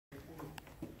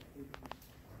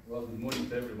Well, good morning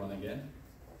to everyone again.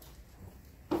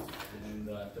 And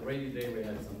the rainy day we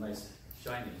had some nice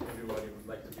shining. Everybody would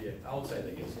like to be outside,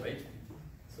 I guess, right?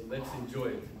 So let's enjoy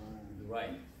it, the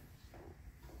rain.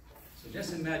 So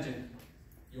just imagine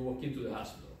you walk into the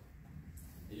hospital.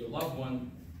 Your loved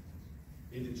one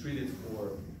getting treated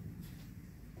for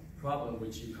a problem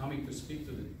which you're coming to speak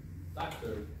to the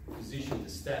doctor, physician, the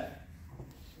staff.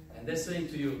 And they're saying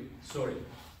to you, sorry,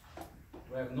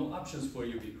 we have no options for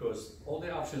you because all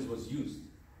the options was used.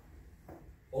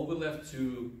 All we left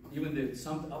to, even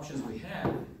some options we had,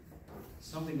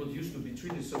 something what used to be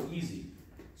treated so easy,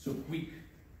 so quick.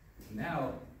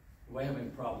 Now we're having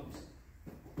problems.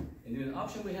 And the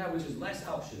option we have, which is last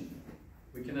option,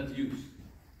 we cannot use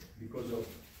because of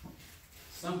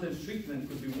sometimes treatment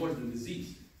could be worse than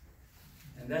disease.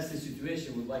 And that's the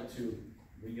situation we'd like to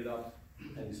bring it up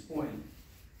at this point.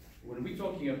 When we're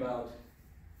talking about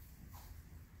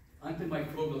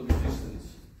antimicrobial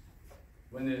resistance,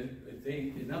 when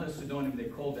another pseudonym, they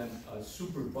call them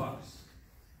super bugs.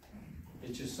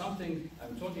 It's just something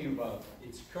I'm talking about.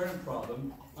 It's a current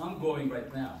problem, ongoing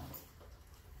right now.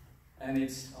 And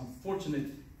it's unfortunate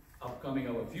upcoming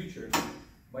our future.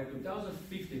 By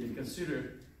 2050, they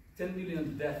consider 10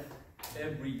 million deaths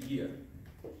every year.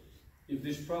 If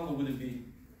this problem wouldn't be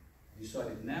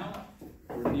decided now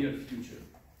or near future.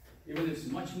 Even if it's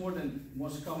much more than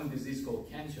most common disease called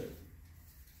cancer,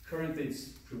 currently it's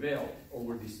prevailed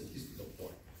over the statistical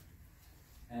part.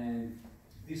 And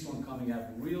this one coming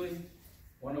up really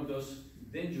one of those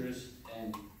dangerous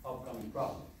and upcoming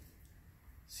problems.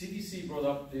 CDC brought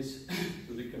up this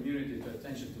to the community, to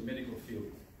attention to medical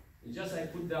field. It's just I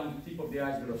put down the tip of the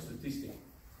iceberg of statistics.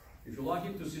 If you log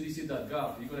into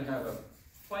cdc.gov, you're going to have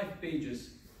 5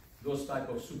 pages, those type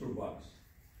of superbugs.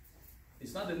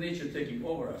 It's not the nature taking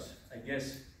over us. I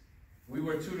guess we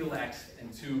were too relaxed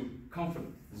and too comfort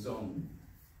zone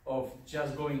of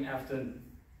just going after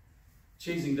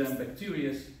chasing them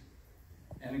bacteria.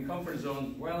 And in comfort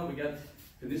zone, well, we got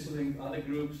penicillin, other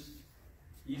groups,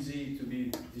 easy to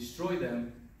be destroy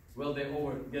them. Well, they're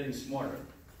over getting smarter.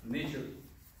 Nature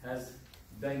has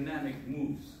dynamic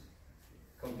moves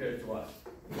compared to us.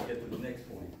 We'll get to the next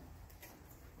point.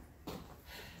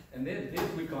 And there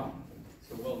we come.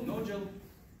 So, well, Nogel,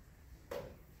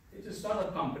 it's a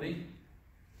startup company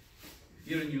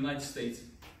here in the United States,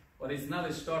 but it's not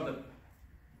a startup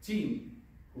team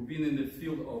who've been in the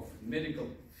field of medical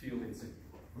field. It's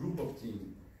a group of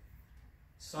team,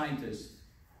 scientists,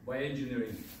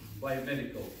 bioengineering,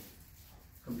 biomedical,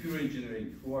 computer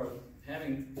engineering, who are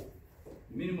having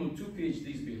minimum 2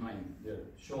 PhDs behind their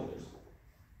shoulders.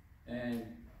 And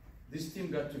this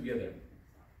team got together.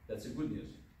 That's a good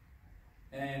news.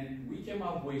 And we came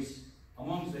up with,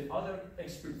 amongst the other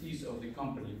expertise of the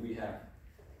company, we have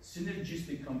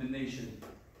synergistic combination,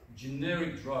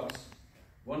 generic drugs,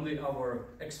 one of our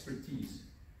expertise.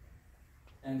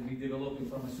 And we developed a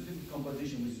pharmaceutical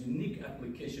composition with unique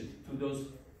application to those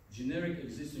generic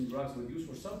existing drugs we use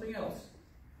for something else.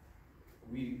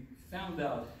 We found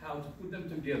out how to put them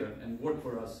together and work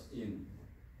for us in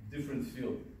different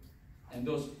fields. And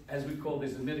those, as we call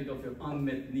this, the medical field,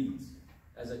 unmet needs,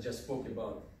 as I just spoke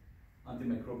about,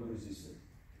 antimicrobial resistance.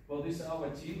 Well, this is our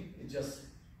team. It's just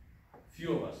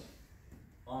few of us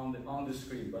on the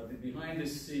screen, but behind the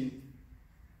scene,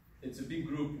 it's a big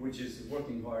group which is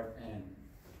working hard and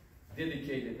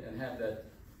dedicated and have that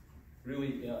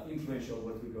really influential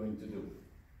what we're going to do.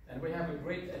 And we have a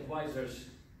great advisors,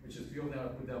 which is few of them I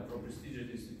put down from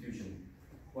prestigious institution.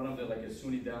 One of them like a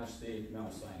SUNY Downstate,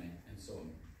 Mount Sinai, and so on.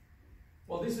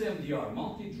 Well, this is MDR,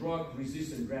 multi-drug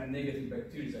resistant gram-negative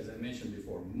bacteria, as I mentioned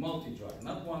before. Multi-drug,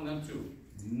 not one, not two,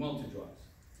 multi-drugs.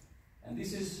 And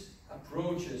this is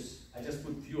approaches, I just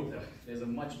put few of them. There's a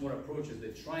much more approaches. They're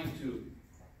trying to,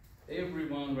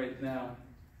 everyone right now,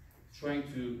 trying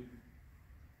to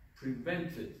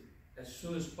prevent it as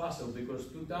soon as possible, because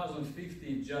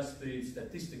 2050, just the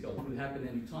statistical, could happen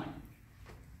any time.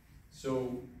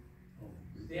 So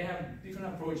they have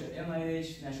different approaches.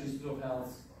 NIH, National Institute of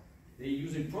Health, they're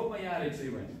using probiotics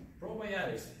even.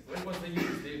 Probiotics, what was they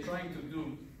use? They're trying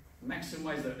to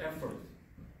maximize their effort.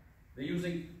 They're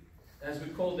using, as we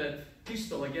call that,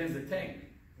 pistol against the tank,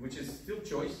 which is still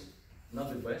choice, not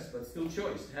the best, but still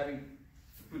choice, having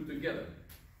to put together.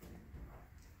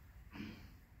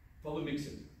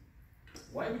 Polymyxin.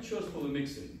 Why we chose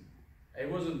polymyxin? It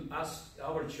wasn't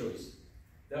our choice.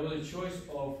 That was a choice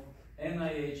of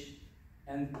NIH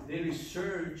and their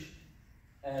research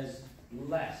as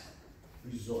last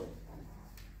resort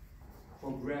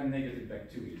for gram-negative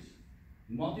bacteria.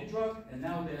 Multi-drug, and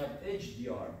now they have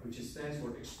HDR, which stands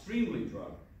for extremely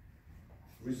drug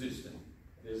resistant.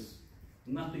 There's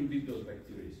nothing beat those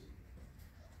bacteria.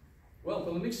 Well,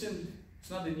 polymyxin, it's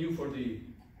nothing new for the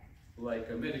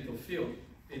medical field.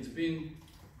 It's been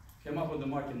came up on the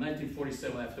market in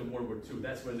 1947 after World War II.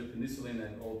 That's where the penicillin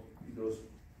and all those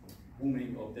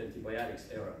booming of the antibiotics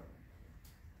era.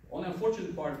 Only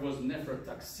unfortunate part was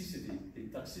nephrotoxicity, the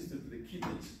toxicity to the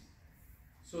kidneys.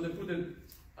 So they put an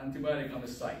antibiotic on the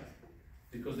site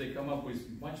because they come up with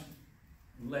much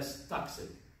less toxic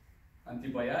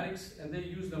antibiotics, and they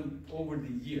use them over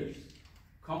the years,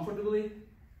 comfortably,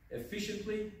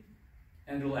 efficiently,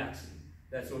 and relaxing.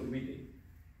 That's what we did.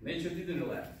 Nature didn't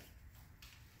relax.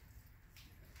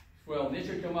 Well,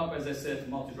 nature came up, as I said,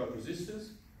 multidrug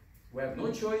resistance. We have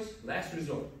no choice, last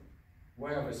resort. We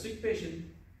have a sick patient,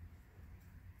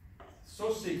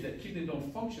 so sick that kidney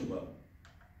don't function well,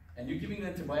 and you're giving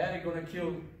an antibiotic gonna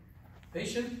kill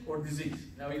patient or disease.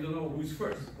 Now you don't know who's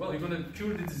first. Well, you're gonna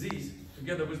cure the disease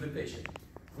together with the patient.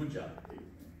 Good job.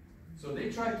 So they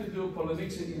tried to do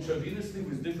polymyxin intravenously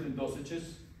with different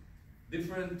dosages,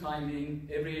 different timing,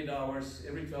 every 8 hours,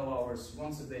 every 12 hours,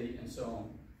 once a day, and so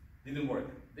on. Didn't work.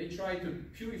 They tried to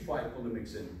purify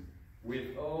polymyxin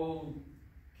with all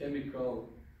chemical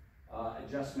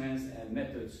adjustments and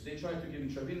methods. They tried to give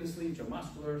intravenously,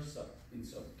 intramuscular,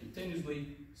 subcutaneously,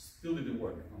 still didn't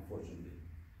work, unfortunately.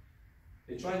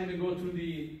 They tried to even go through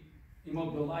the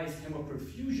immobilized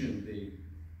hemoperfusion. They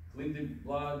cleaned the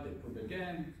blood, they put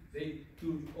again. They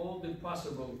took all the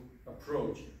possible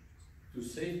approach to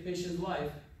save patient's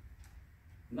life,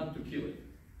 not to kill it,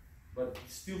 but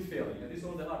still failing. And these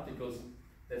are the articles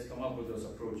that's come up with those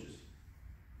approaches.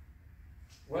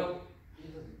 Well,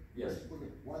 yes.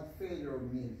 What failure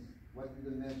means? What do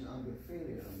they mention under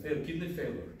failure? Kidney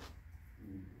failure.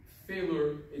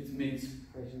 Failure, it means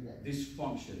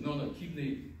dysfunction. No,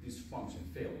 kidney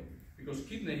dysfunction, failing. Because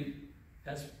kidney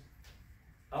has,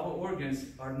 our organs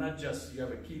are not just, you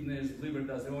have a kidney, liver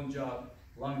does their own job,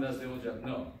 lung does their own job.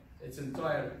 No, it's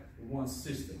entire one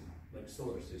system, like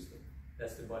solar system.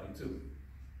 That's the body too.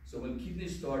 So when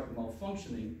kidneys start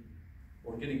malfunctioning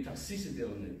or getting toxicity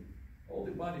on it, all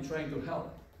the body trying to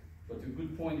help. But the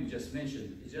good point you just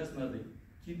mentioned, it's just not the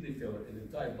kidney failure, and the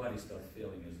entire body starts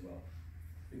failing as well.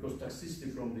 Because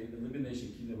toxicity from the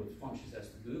elimination kidney, what functions has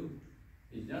to do,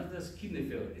 it's not just kidney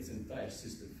failure, it's entire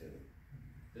system failure.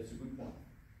 That's a good point.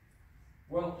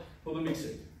 Well,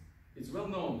 polymyxin. It's well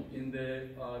known in the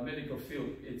medical field.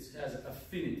 It has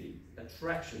affinity,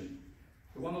 attraction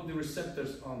to one of the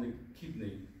receptors on the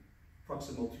kidney,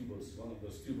 proximal tubules, one of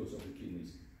those tubules of the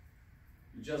kidneys.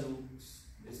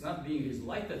 It's not being his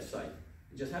light that site.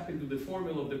 It just happened to the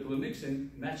formula of the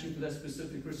polymyxin matching to that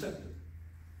specific receptor.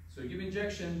 So you give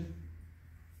injection,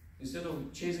 instead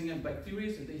of chasing a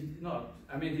bacteria,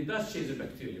 he does chase a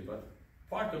bacteria, but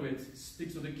part of it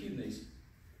sticks to the kidneys.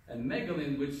 And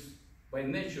megalin, which by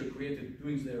nature created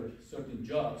doing their certain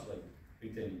jobs, like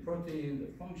retaining protein, the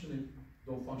functioning,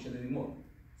 don't function anymore.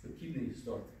 So kidneys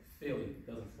start failing,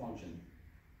 doesn't function.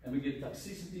 And we get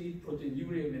toxicity,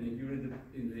 proteinuria, meaning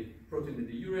protein in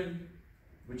the urine,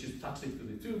 which is toxic to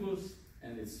the tubules,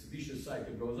 and its vicious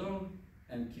cycle goes on,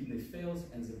 and kidney fails,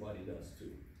 and the body does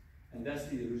too. And that's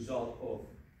the result of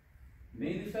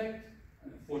main effect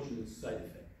and unfortunate side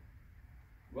effect.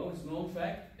 Well, it's known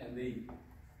fact, and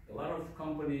a lot of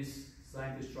companies,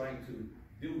 scientists trying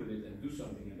to deal with it and do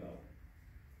something about it.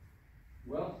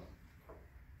 Well,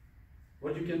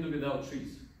 what you can do without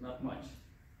trees? Not much.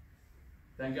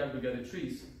 Thank God we got the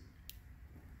trees.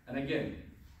 And again,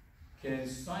 can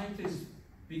scientists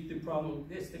beat the problem?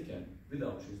 Yes, they can,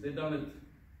 without trees. They've done it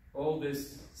all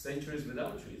these centuries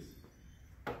without trees.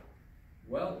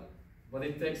 Well, but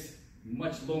it takes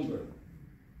much longer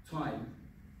time.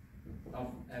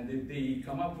 And they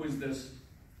come up with this,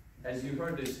 as you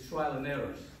heard, this trial and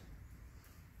errors.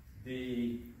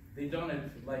 They done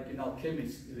it like in alchemy,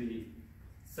 the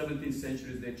 17th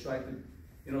century, they tried to,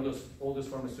 all those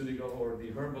pharmaceutical or the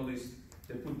herbalists,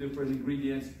 they put different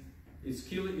ingredients. It's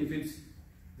killing, if it's,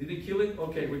 did it kill it?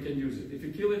 Okay, we can use it. If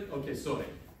you kill it, okay, sorry.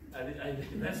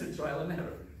 That's a trial and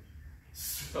error.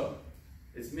 So,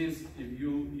 it means if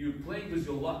you play with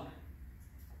your luck.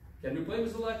 Can we play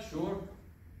with the luck? Sure.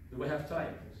 Do we have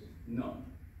time? No.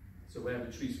 So we have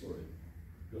the trees for it,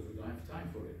 because we don't have time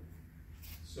for it.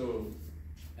 So,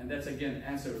 and that's again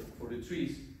answer for the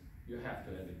trees, you have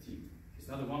to have a team. It's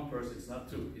not a one person, it's not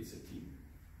two, it's a team.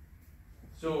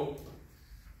 So,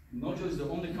 Nodule is the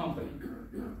only company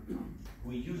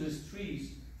who uses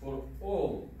trees for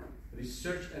all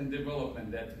research and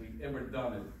development that we've ever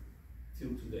done it till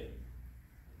today.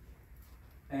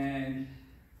 And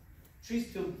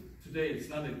trees till today, it's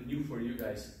not new for you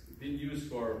guys. It's been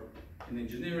used in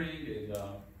engineering, in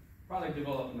product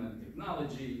development,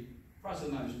 technology, process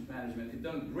management, it's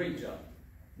done a great job.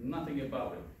 Nothing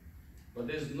about it. But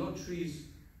there's no trees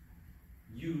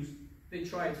used. They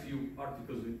tried a few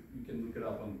articles, you can look it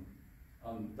up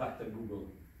on Dr. Google,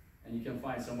 and you can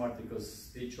find some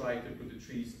articles. They try to put the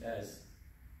trees as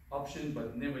option,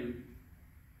 but never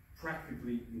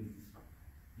practically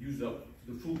use up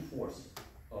to the full force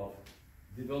of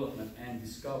development and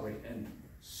discovery and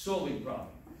solving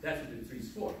problems. That's what the tree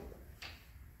is for.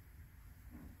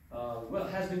 Well,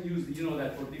 it has been used, you know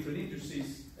that, for different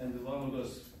industries, and one of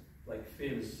those like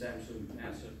famous Samsung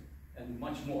answer, and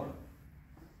much more.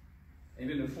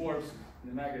 Even the Forbes,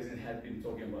 the magazine, had been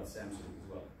talking about Samsung as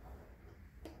well.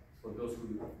 For those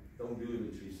who don't believe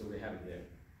in trees, so we have it there.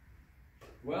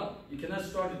 Well, you cannot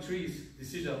start a tree's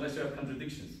decision unless you have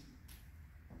contradictions.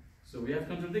 So we have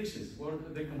contradictions. What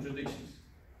are the contradictions?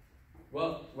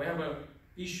 Well, we have an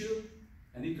issue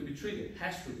and need to be treated,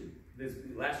 has to be. There's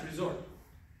the last resort.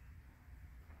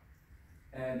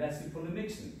 And that's the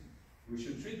polymyxin. We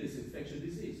should treat this infectious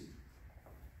disease.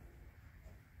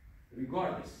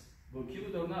 Regardless, we'll kill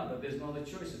it or not, but there's no other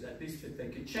choices. At least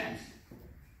take a chance.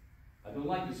 I don't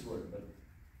like this word, but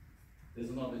there's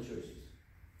no other choices.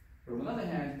 From another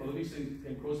hand, polymyxin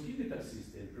can cause kidney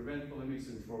toxicity and prevent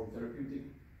polymyxin from therapeutic,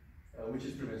 which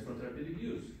is prevents from therapeutic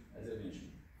use, as I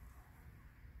mentioned.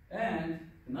 And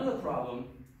another problem,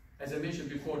 as I mentioned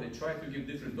before, they try to give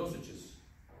different dosages.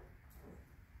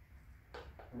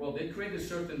 Well, they create a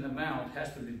certain amount,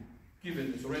 has to be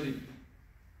given, it's already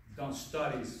done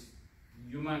studies,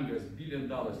 humongous, $1 billion.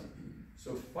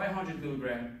 So 500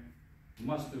 milligram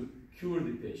must to cure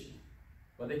the patient.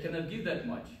 But they cannot give that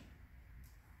much,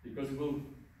 because it will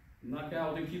knock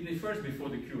out the kidney first before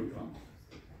the cure comes.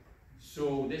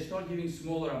 So they start giving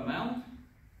smaller amount.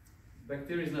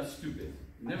 Bacteria is not stupid.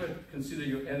 Never consider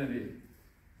your enemy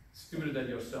stupider than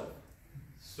yourself.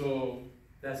 So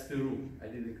that's the rule. I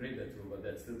didn't create that rule, but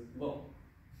that's the law.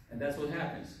 And that's what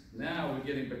happens. Now we're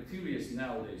getting bacteria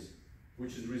nowadays,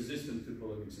 which is resistant to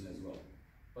polymyxin as well.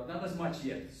 But not as much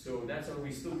yet. So that's why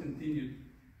we still continued,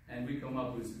 and we come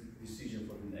up with a decision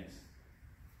for the next.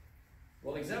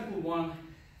 Well, example one,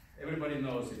 everybody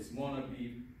knows it's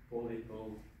mono-B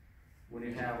polycyclic. When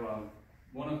you have a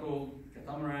monoclonal,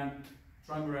 catamaran,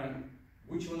 trimaran,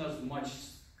 which one is much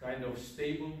kind of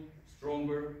stable,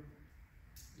 stronger,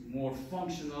 more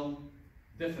functional?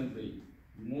 Definitely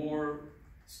more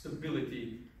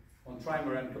stability on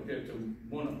trimaran compared to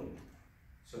monoclonal.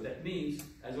 So that means,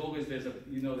 as always, there's a,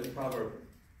 you know the proverb,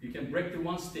 you can break the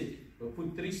one stick, but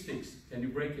put 3 sticks, can you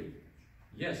break it?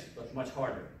 Yes, but much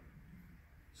harder.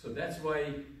 So that's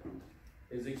why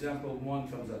as example one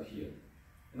comes up here.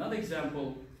 Another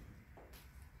example,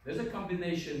 there's a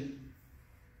combination.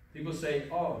 People say,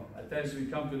 oh, at times we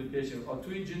come to the patient, oh,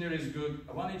 2 engineer is good,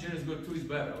 1 engineer is good, 2 is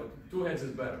better, or 2 heads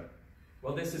is better.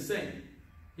 Well, that's the same.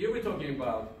 Here we're talking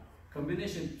about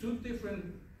combination, 2 different,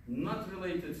 not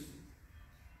related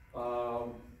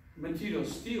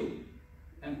materials, steel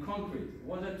and concrete.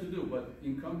 What that to do? But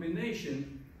in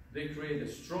combination, they create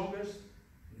the strongest,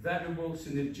 valuable,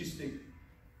 synergistic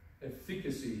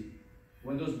efficacy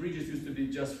when those bridges used to be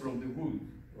just from the wood,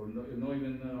 or no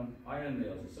even iron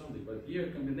nails or something. But here,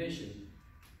 combination.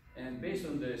 And based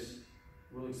on this,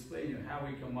 we'll explain you how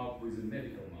we come up with a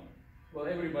medical model. Well,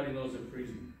 everybody knows the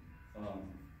prism of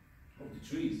the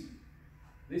trees.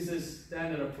 This is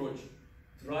standard approach,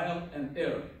 trial and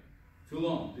error. Too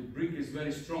long, the brick is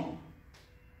very strong.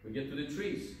 We get to the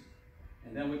trees,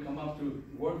 and then we come up to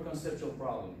word conceptual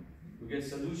problem. We get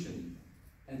solution,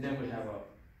 and then we have a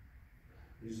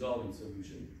resolving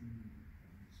solution.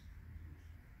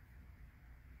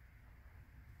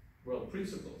 Well,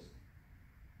 principles.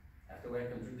 After we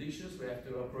have contradictions, we have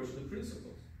to approach the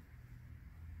principles.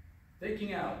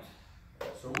 Taking out.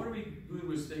 So what are we doing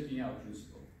with taking out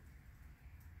principle?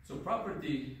 So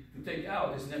property to take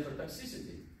out is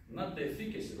nephrotoxicity, not the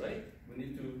efficacy, right? We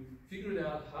need to figure it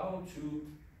out how to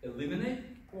eliminate,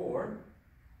 or,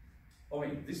 oh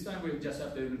wait, this time we just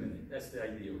have to eliminate. That's the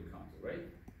idea we come to, right?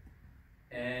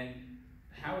 And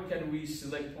how can we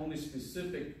select only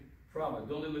specific problem?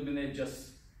 Don't eliminate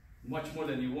just much more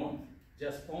than you want.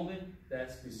 Just only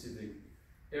that specific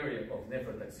area of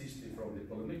nephrotoxicity from the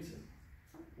polymyxin.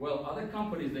 Well, other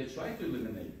companies, they try to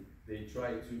eliminate. They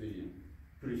try to the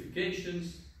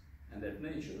purifications and that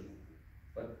nature,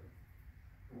 but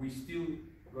we still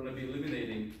going to be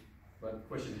eliminating, but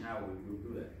question how we will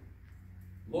do that.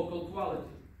 Local quality.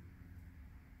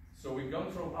 So we've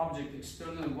gone from object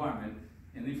external environment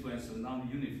and influence of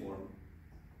non-uniform,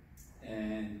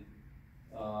 and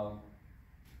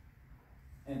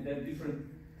then different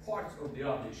parts of the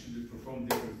object should perform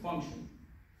different function.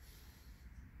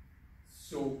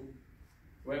 So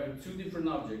we have two different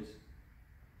objects,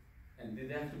 and they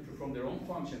have to perform their own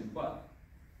function, but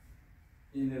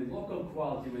in the local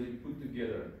quality, when you put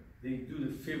together, they do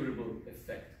the favorable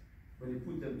effect when you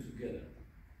put them together.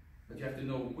 But you have to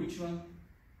know which one,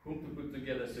 whom to put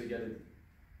together, so you get a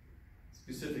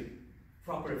specific,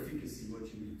 proper efficacy, what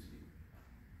you need to do.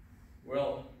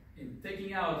 Well, in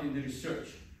taking out in the research,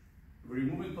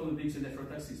 removing polymyxin and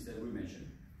nephrotoxicity that we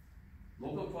mentioned,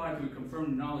 local quality will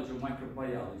confirm knowledge of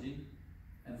microbiology,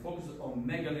 and focus on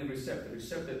megalin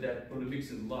receptor that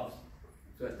polymyxin loves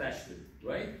to attach to,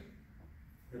 right?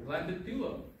 Replanted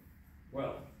pillow.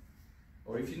 Well,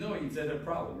 or if you know it's a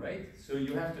problem, right? So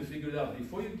you have to figure it out.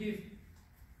 Before you give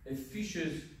a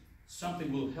fishes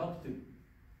something will help the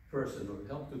person or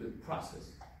help to the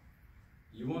process,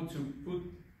 you want to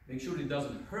make sure it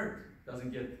doesn't hurt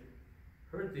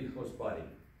the host body.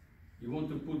 You want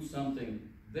to put something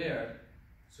there,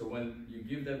 so when you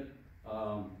give that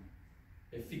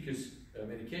efficacious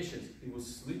medications, it will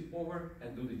slip over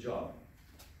and do the job,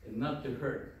 and not to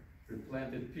hurt.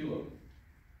 Replanted pillow.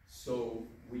 So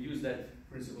we use that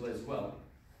principle as well.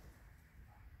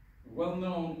 Well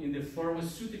known in the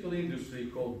pharmaceutical industry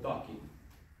called docking.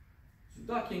 So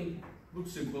docking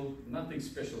looks simple, nothing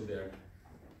special there.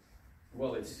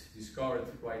 Well, it's discovered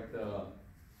quite a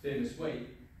famous way.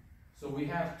 So we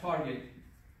have target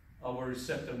our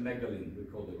receptor megalin, we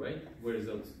call it, right? Where is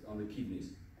it? On the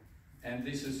kidneys. And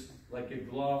this is like a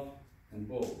glove and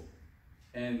bow.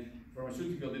 And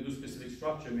pharmaceutical, they do specific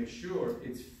structure, make sure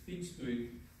it fits to it,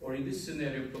 or in this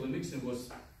scenario, polymyxin was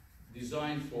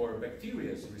designed for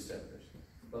bacteria receptors,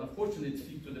 but unfortunately it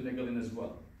fits to the megalin as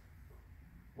well.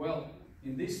 Well,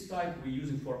 in this type, we use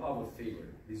it for our favor,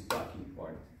 this docking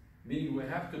part, meaning we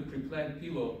have to pre-plant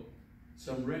pillow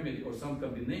some remedy or some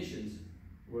combinations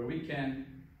where we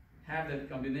can have that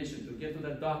combination to get to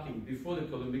that docking before the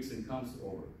polymyxin comes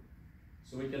over.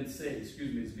 So we can say,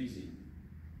 excuse me, it's busy.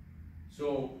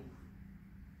 So,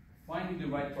 finding the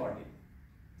right target.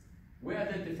 We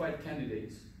identified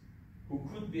candidates who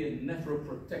could be a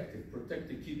nephroprotective, protect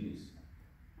the kidneys.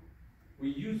 We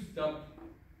used up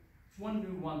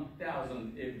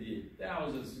 21,000 FDA,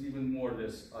 thousands, even more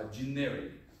this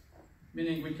generic,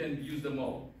 meaning we can use them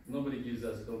all. Nobody gives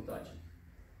us, don't touch it.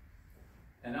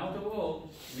 And out of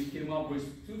all, we came up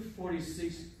with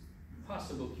 246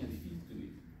 possible candidates to it.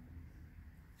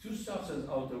 Two substances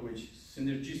out of which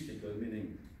synergistically,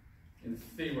 meaning in a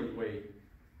favored way,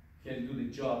 can do the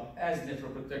job as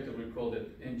nephroprotector. We call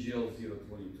it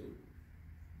NGL022.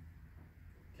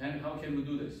 How can we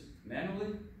do this?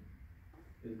 Manually?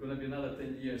 It's going to be another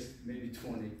 10 years, maybe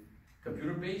 20.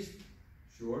 Computer-based?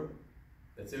 Sure.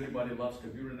 That's everybody loves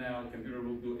computer now. Computer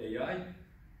will do AI.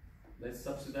 Let's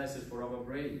subsidize it for our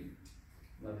brain.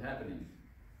 Not happening.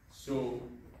 So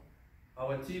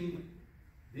our team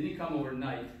didn't come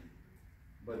overnight,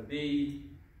 but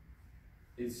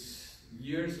it's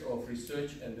years of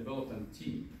research and development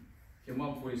team came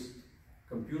up with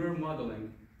computer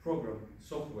modeling program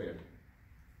software,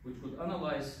 which would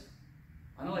analyze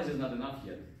is not enough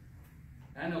yet,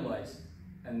 analyze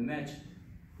and match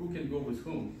who can go with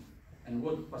whom and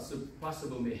what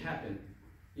possible may happen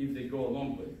if they go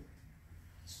along with.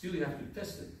 Still you have to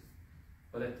test it,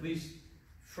 but at least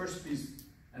first piece,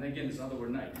 and again it's not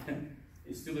overnight,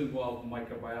 it still involves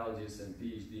microbiologists and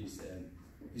PhDs and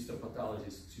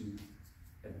histopathologists to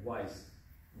advise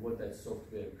what that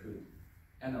software could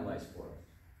analyze for us.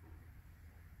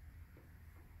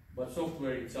 But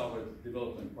software, it's our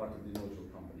development part of the nodule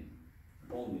company,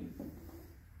 only.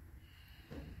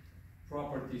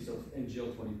 Properties of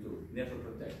NGL22,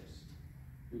 nephroprotectors.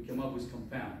 We came up with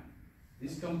compound.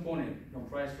 This component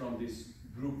comprised from this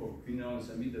group of quinones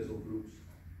and imidazole groups.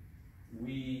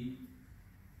 We,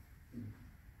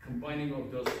 combining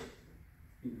of those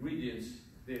ingredients,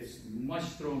 this much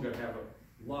stronger, have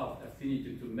a lot of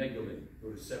affinity to megalin, the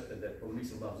receptor that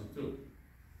polymyxin loves it too.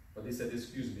 But they said,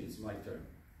 excuse me, it's my turn.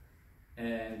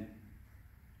 And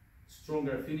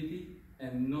stronger affinity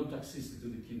and no toxicity to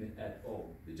the kidney at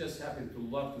all. They just happen to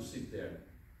love to sit there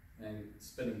and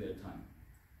spending their time.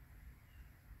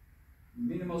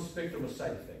 Minimal spectrum of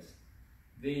side effects.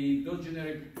 Those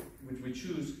generic which we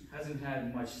choose hasn't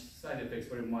had much side effects,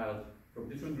 very mild, from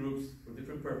different groups, for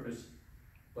different purpose,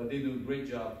 but they do a great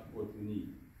job what we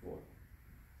need for.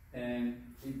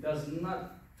 And it does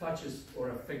not touch or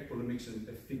affect polymyxin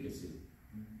efficacy.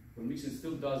 Polymyxin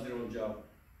still does their own job.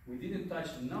 We didn't touch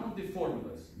none of the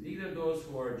formulas, neither those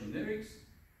who are generics,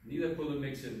 neither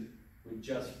polymyxin. We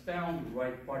just found the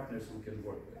right partners who can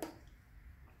work with.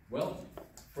 Well,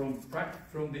 from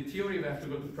the theory, we have to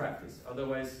go to practice.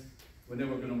 Otherwise, we're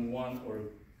never going to move on or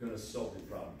going to solve the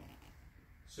problem.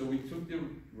 So we took the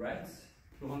rats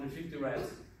 250 rats,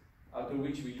 out of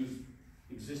which we use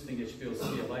existing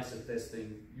HPLC, ELISA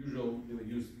testing. Usual, we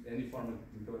use any pharma,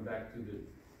 going back to the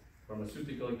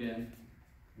pharmaceutical again.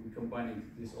 We're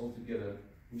combining this all together.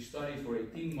 We studied for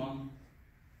 18 months.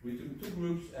 We took 2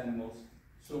 groups, animals.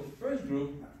 So first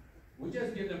group, we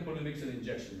just give them polymyxin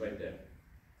injection right there.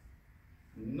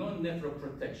 No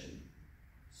nephroprotection.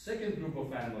 Second group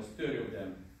of animals, 30 of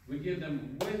them, we give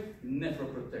them with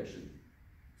nephroprotection.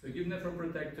 So you give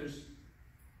nephroprotectors,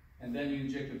 and then you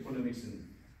inject the polymyxin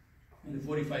in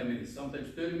 45 minutes,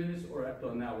 sometimes 30 minutes or up to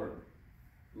an hour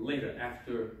later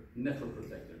after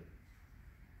nephroprotector.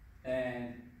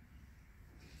 And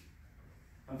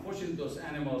unfortunately, those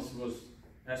animals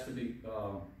has to be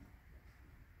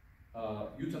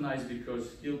euthanized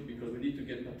killed because we need to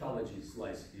get pathology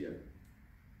sliced here.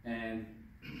 And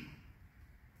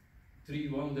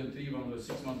 6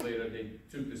 months later, they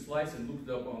took the slice and looked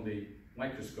up on the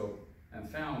microscope and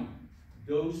found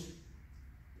those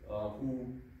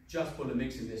who just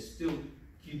polymyxin, they still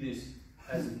kidneys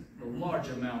has a large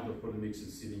amount of polymyxin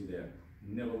sitting there,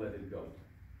 never let it go.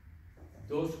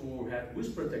 Those who had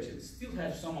with protection still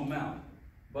have some amount,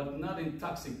 but not in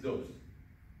toxic dose.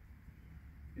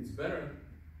 It's better,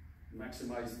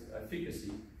 maximize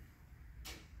efficacy.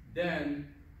 Then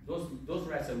those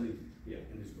rats are living here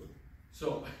in this group.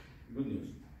 So, good news.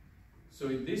 So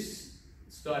in these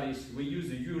studies, we use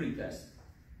the urine test,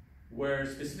 where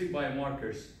specific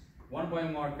biomarkers, one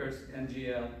biomarker is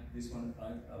NGL, this one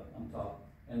on top,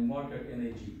 and marker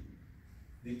NAG.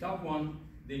 The top one,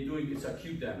 they're doing its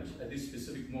acute damage at this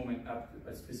specific moment, up to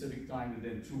a specific time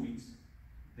within 2 weeks.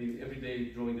 They every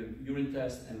day drawing the urine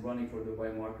test and running for the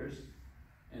biomarkers,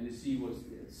 and they see what's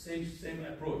the same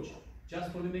approach,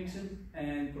 just polymyxin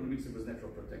and polymyxin with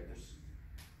nephroprotectors.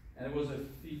 And it was a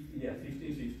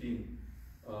 15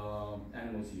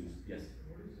 animals used. Yes.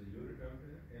 What is the unit of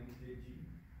the MKG?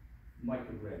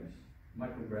 Micrograms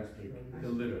per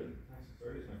liter. So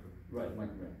it is micrograms. Right,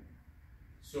 microgram.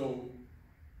 So,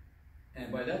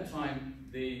 and by that time,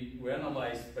 they were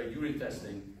analyzed by urine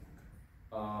testing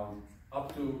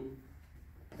up to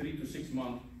 3 to 6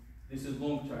 months. This is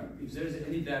long term. If there is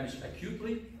any damage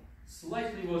acutely,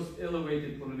 slightly was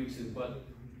elevated polymyxin, but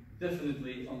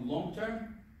definitely on long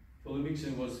term,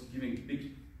 polymyxin was giving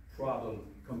big problem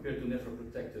compared to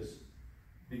nephroprotectors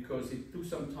because it took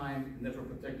some time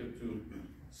nephroprotector to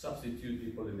substitute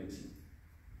the polymyxin.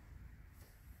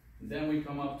 Then we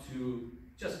come up to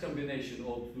just combination,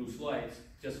 all 2 slides,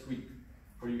 just quick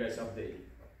for you guys update.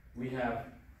 We have,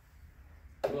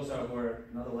 those are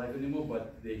not alive anymore,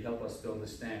 but they help us to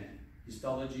understand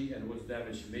histology and what's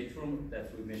damage made from.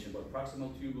 That's what we mentioned about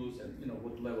proximal tubules and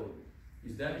what level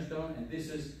is damage done. And this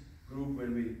is group where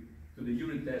we, to the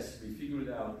urine test, we figured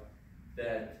out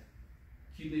that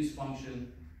kidneys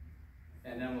function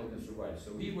and animal can survive.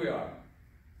 So here we are.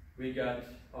 We got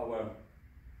our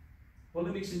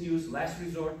polymyxin use, last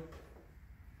resort.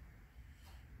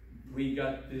 We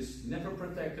got this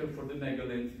nephroprotector for the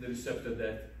megalin, the receptor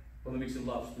that polymyxin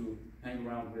loves to hang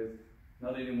around with.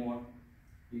 Not anymore.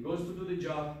 He goes to do the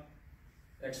job.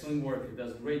 Excellent work. He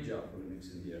does a great job,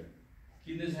 polymyxin here.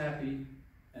 Kidneys happy,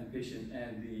 and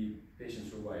the patient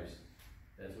survives.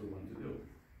 That's what we want to do.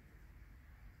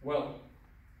 Well,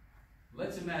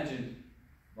 let's imagine,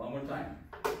 one more time,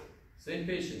 same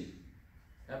patient,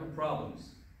 having problems,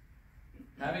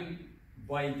 having,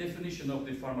 by definition of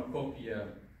the pharmacopoeia,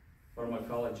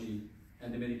 pharmacology,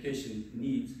 and the medication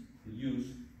needs the use,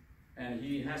 and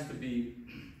he has to be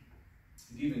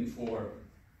given for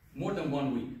more than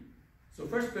 1 week. So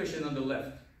first patient on the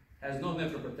left has no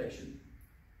nephroprotection.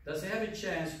 Does he have a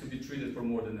chance to be treated for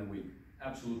more than a week?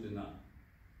 Absolutely not.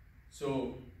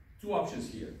 So 2 options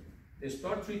here. They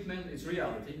start treatment, it's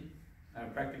reality. I'm a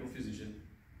practical physician,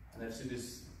 and I've seen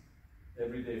this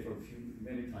every day for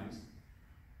many times.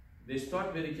 They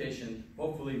start medication,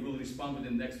 hopefully will respond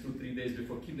within the next 2-3 days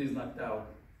before kidney is knocked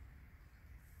out.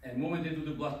 And the moment they do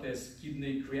the blood test,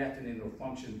 kidney creatinine or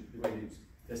function, the way it's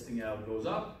testing out goes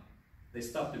up, they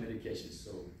stop the medication.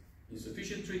 So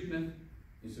insufficient treatment,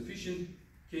 insufficient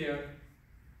care,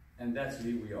 and that's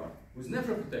where we are. With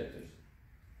nephroprotectors,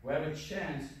 we have a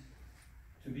chance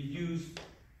to be used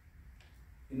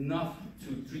enough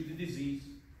to treat the disease,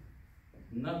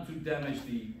 not to damage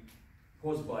the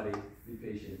host body, the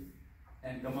patient,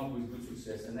 and come up with good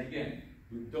success. And again,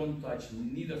 we don't touch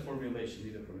neither formulation,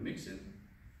 neither polymyxin,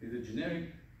 neither generic.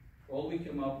 All we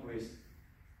come up with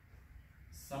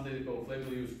something they call flavor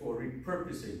use or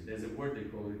repurposing. There's a word they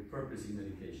call repurposing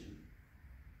medication.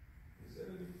 Is there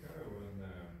a difference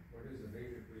on what is the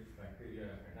rate at which bacteria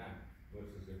adapt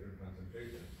versus different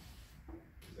concentrations?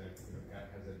 Is that,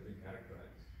 has that been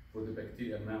characterized? For the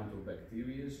bacteria, amount of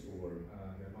bacteria or?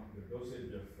 The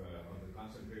dosage of, or the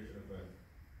concentration of an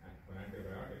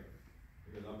antibiotic.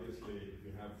 Because obviously, if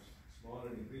you have small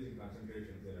and increasing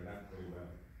concentrations, they adapt very well.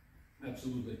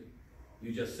 Absolutely.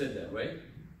 You just said that, right?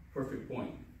 Perfect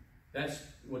point. That's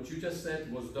what you just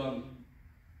said was done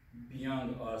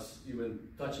beyond us even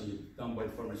touching it, done by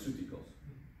pharmaceuticals.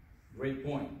 Great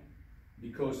point.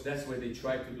 Because that's where they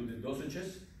try to do the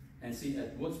dosages and see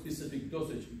at what specific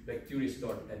dosage bacteria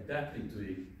start adapting to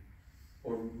it,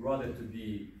 or rather to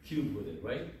be killed with it,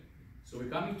 right? So we're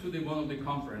coming to one of the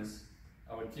conference,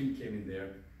 our team came in there,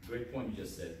 great point you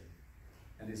just said.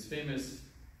 And this famous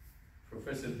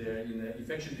professor there in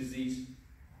infectious disease,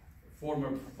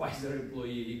 former Pfizer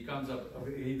employee, he comes up,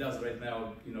 he does right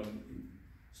now, you know,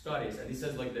 studies, and he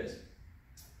says like this.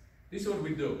 This is what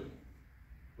we do.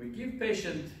 We give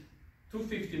patient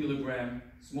 250 milligram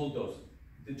small dose.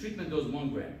 The treatment dose 1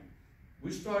 gram.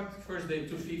 We start first day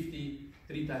 250,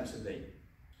 3 times a day,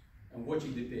 and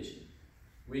watching the patient.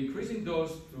 We're increasing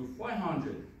dose to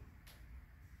 500, and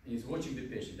he's watching the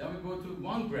patient. Then we go to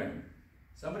 1 gram.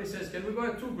 Somebody says, can we go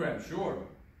at 2 grams? Sure.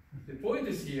 The point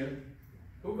is here,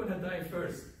 who's gonna die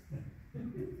first?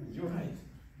 You're right.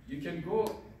 You can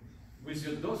go with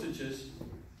your dosages,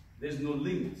 there's no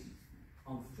limit.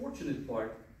 Unfortunate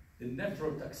part, the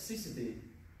nephrotoxicity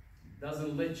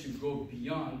doesn't let you go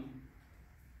beyond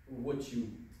what you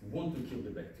want to kill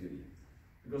the bacteria.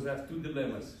 Because I have 2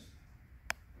 dilemmas.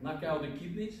 Knock out the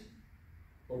kidneys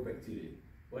or bacteria.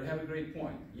 Well, I have a great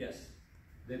point, yes.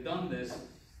 They've done this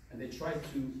and they tried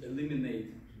to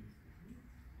eliminate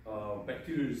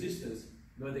bacterial resistance,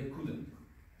 but they couldn't.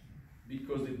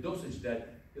 Because the dosage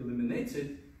that eliminates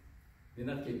it, they're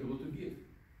not capable to give.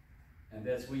 And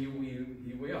that's where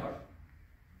we are.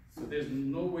 So there's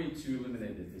no way to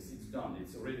eliminate this. It's done.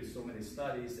 It's already so many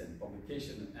studies and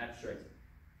publications and abstracts.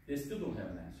 They still don't have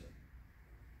an answer.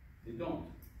 They don't.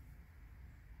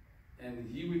 And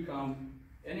here we come.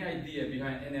 Any idea,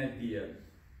 behind any idea,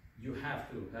 you have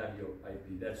to have your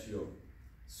IP. That's your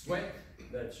sweat,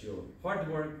 that's your hard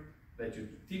work, that's your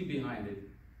team behind it.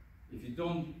 If you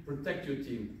don't protect your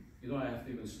team, you don't have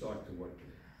to even start to work with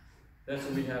it. That's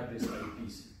why we have this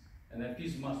IPs. And that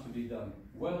piece must be done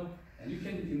well. And you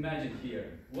can imagine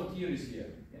here, what year is here?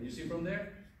 Can you see from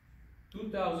there?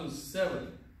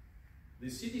 2007. The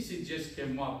CDC just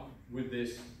came up with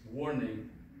this warning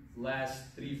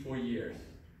last 3-4 years.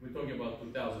 We're talking about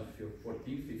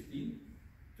 2014, 15.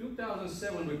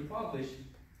 2007 we published.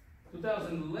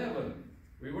 2011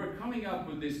 we were coming up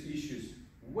with these issues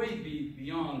way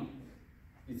beyond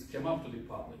it's come up to the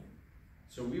public.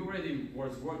 So we already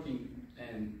was working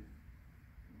and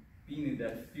being in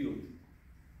that field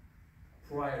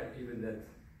prior even that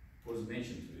was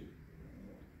mentioned to it.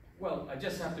 Well, I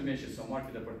just have to mention some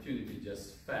market opportunity,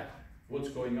 just fact, what's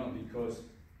going on, because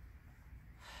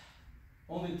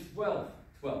only 12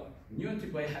 new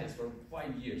antibiotics for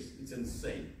 5 years. It's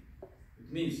insane.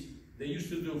 It means they used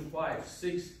to do 5,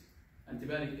 6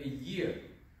 antibiotics a year,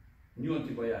 new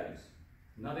antibiotics.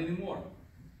 Not anymore.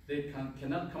 They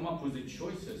cannot come up with the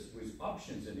choices, with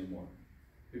options anymore,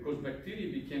 because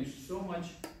bacteria became so much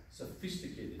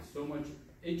sophisticated, so much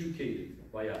educated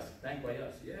by us. Thank by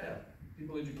us. Yeah,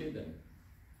 people educate them.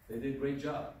 They did a great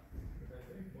job. But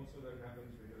I think most of that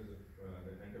happens because of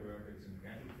the antibiotics in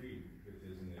cattle feed, which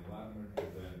is in the environment, and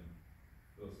then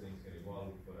those things can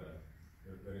evolve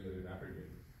very, very rapidly.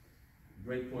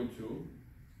 Great point too.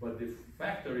 But the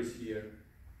factor is here.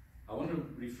 I want to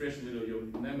refresh a little your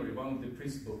memory. One of the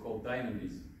principles called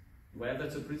dynamism. Why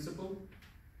that's a principle?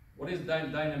 What is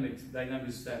dynamics?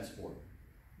 Dynamics stands for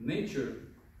nature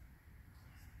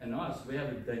and us. We have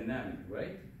a dynamic,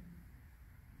 right?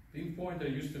 Pinpointer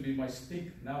used to be my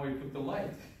stick. Now we put the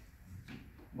light.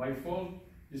 My phone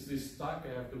is this stock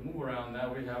I have to move around.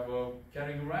 Now we have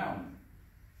carrying around.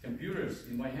 Computers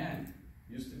in my hand.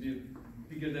 Used to be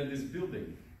bigger than this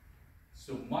building.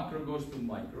 So macro goes to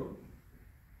micro,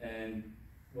 and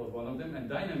was one of them. And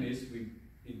dynamics,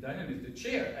 the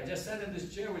chair. I just sat in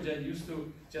this chair, which I used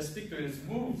to just stick to it. It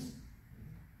moves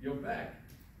your back,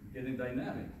 getting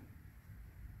dynamic.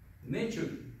 Nature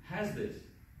has this.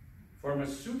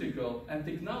 Pharmaceutical and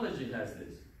technology has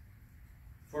this.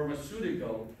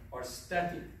 Pharmaceutical are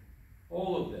static,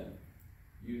 all of them.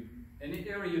 Any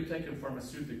area you take in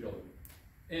pharmaceutical,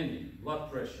 any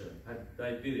blood pressure,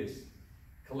 diabetes,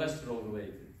 cholesterol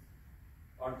related,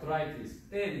 arthritis,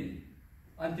 any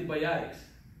antibiotics,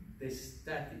 they're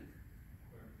static.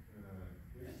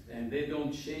 And they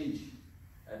don't change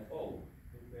at all.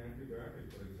 If the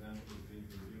antibiotic, for example, is being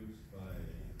produced by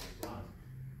a plant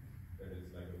that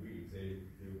is like a weed, say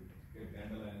you get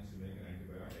dandelions to make an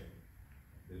antibiotic,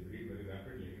 they breed very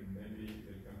rapidly, and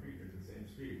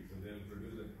cancer-free, so they'll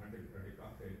produce an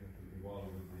anti-cocktail that will evolve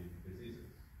with the diseases.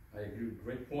 I agree.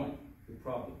 Great point. Good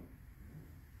problem.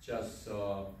 Just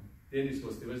Dennis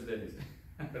where's Dennis?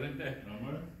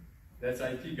 Remember? That's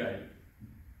IT guy.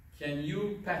 Can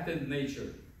you patent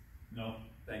nature? No.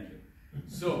 Thank you.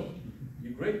 So,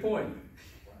 great point.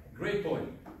 Great point.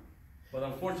 But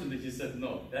unfortunately, he said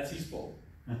no. That's his fault.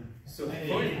 So the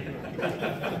point.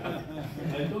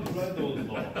 I don't write those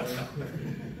laws.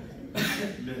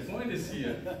 The point is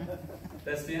here.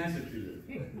 That's the answer to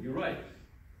you. You're right.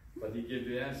 But he gave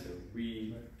the answer.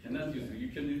 We cannot use it. You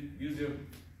can use your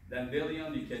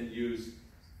dandelion. You can use.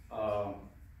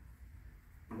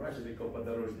 In Russian they call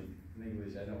podorожник. In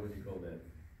English, I don't know what you call that.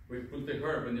 We put the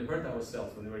herb and it hurt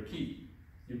ourselves when we were kids.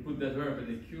 You put that herb and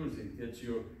it cures it. Gets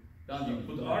your done.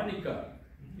 You put arnica.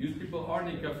 Use people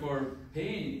arnica for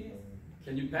pain.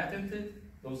 Can you patent it?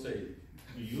 Don't say it.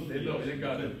 You They know, they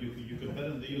got it. You can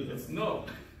patent the use. It's no.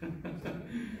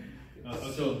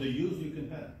 So the use you can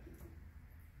patent.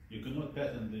 You cannot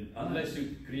patent the. Unless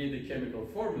you create a chemical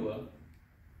formula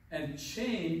and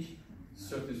change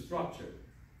certain structure.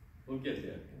 We'll get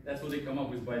there. That's what they come up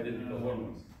with by identical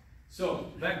hormones.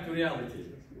 So, back to reality.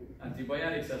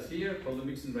 Antibiotics are here,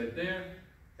 polymyxin right there,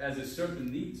 has a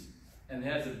certain needs, and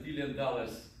has $1 billion,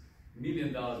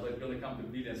 million dollars, but it's going to come to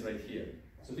billions right here.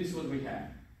 So this is what we have.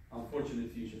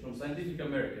 Unfortunate future. From Scientific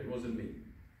American, it wasn't me.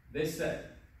 They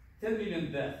said 10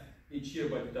 million deaths each year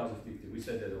by 2050. We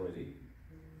said that already.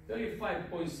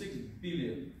 35.6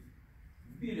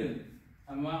 billion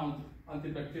amount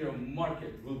antibacterial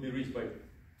market will be reached by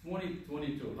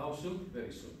 2022. How soon?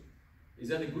 Very soon. Is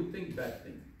that a good thing? Bad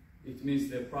thing. It means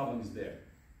the problem is there.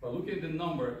 But look at the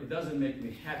number, it doesn't make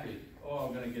me happy. Oh,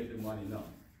 I'm going to get the money. No.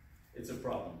 It's a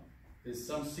problem. There's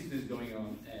some sickness going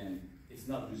on and it's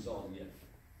not resolved yet.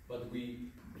 But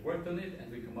we worked on it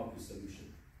and we come up with a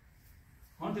solution.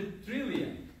 100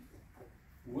 trillion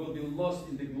will be lost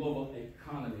in the global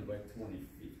economy by 2050.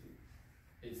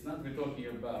 It's not we're talking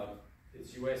about,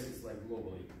 it's US, it's like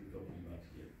globally we're talking about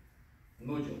here.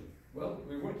 Nodule. Well,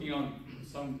 we're working on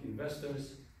some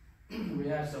investors. We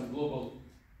have some global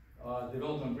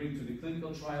development bring to the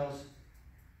clinical trials.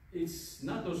 It's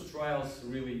not those trials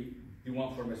really the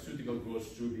one pharmaceutical goes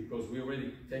through because we're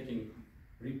already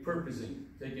repurposing,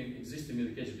 taking existing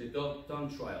medication. They've done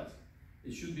trials.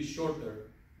 It should be shorter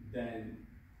than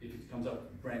if it comes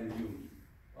up brand new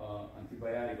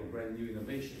antibiotic or brand new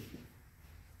innovation.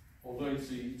 Although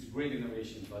it's a great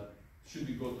innovation, but should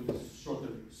we go to the shorter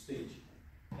stage?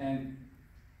 And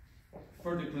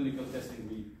further clinical testing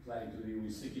we plan to do.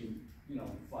 We're seeking,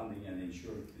 funding and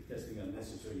ensure the testing are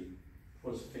necessary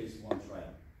for phase 1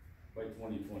 trial by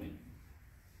 2020,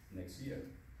 next year.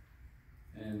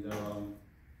 And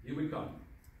here we come.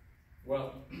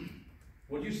 Well,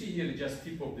 what you see here is just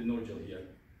tip of the nodule here.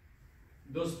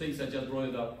 Those things I just brought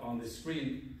it up on the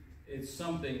screen. It's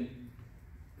something.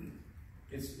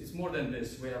 It's more than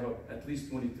this. We have at least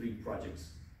 23 projects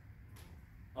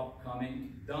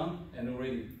upcoming, done, and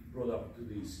already brought up to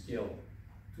the scale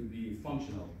to be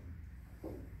functional.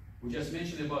 We just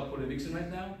mentioned about polymyxin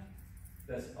right now.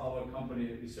 That's our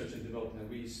company, research and development.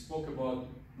 We spoke about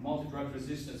multidrug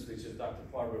resistance, which Dr.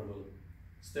 Farber will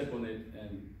step on it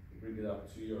and bring it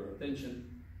up to your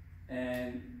attention.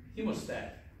 And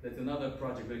hemostat, that's another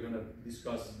project we're going to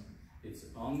discuss. It's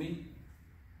on me.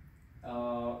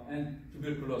 And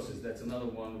tuberculosis, that's another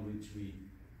one which we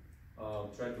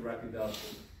try to wrap it up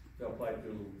to apply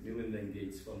to Melinda and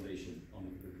Gates Foundation on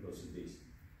the tuberculosis base.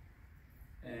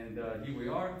 And here we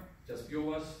are, just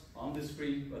few of us on the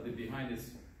screen, but behind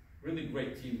is really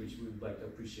great team, which we would like to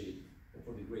appreciate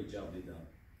for the great job they've done.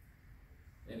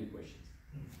 Any questions?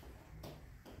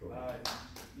 You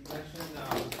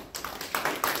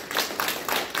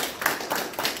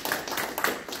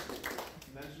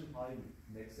mentioned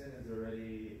polymyxin. Is there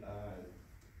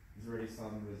already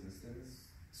some resistance?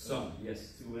 Some,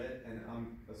 yes. To it, and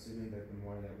I'm assuming that the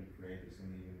more that we create, there's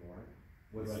going to be even more.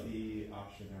 What's Right. the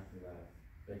option after that?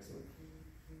 Excellent.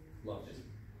 Love this.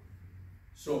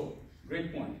 So,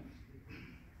 great point.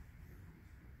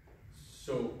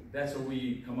 So, that's how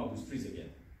we come up with trees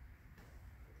again.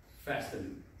 Faster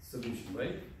solution,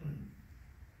 right?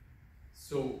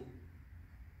 So,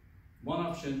 one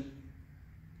option,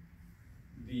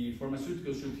 the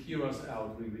pharmaceuticals should hear us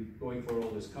out. We'll be going for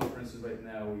all these conferences right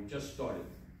now. We just started.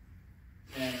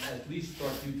 And at least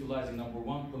start utilizing number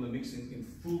one, polymyxin in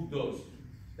full dose.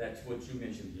 That's what you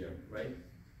mentioned here, right?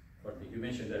 Bartek, you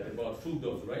mentioned that about full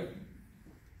dose, right?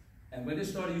 And when they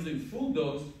start using full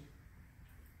dose,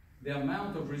 the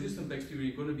amount of resistant bacteria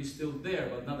is going to be still there,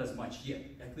 but not as much yet.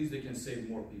 At least they can save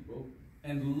more people.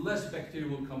 And less bacteria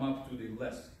will come up to the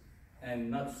less, and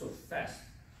not so fast.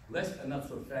 less and not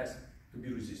so fast to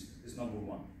be resistant. That's number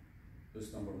one.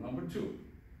 That's number one. Number two,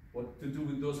 what to do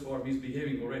with those who are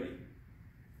misbehaving already?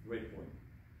 Great point.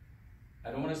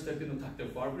 I don't want to step into Dr.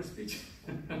 Farber's speech.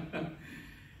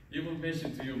 He will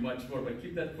mention to you much more, but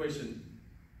keep that question,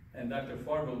 and Dr.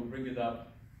 Farber will bring it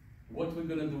up. What we're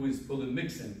going to do is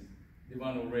polymyxin, the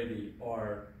one already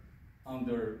are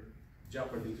under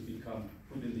jeopardy to become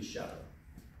put in the shadow.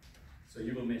 So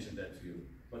he will mention that to you.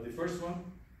 But the first one,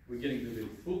 we're getting to the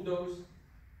full dose,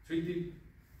 treat the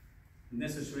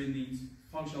necessary needs,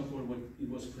 functional for what it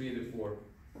was created for,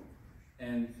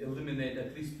 and eliminate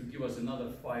at least to give us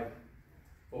another 5,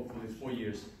 hopefully 4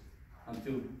 years,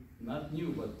 until not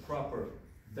new, but proper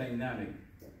dynamic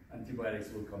antibiotics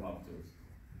will come up to us.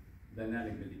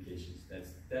 Dynamic medications,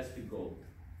 that's the goal.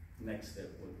 Next step,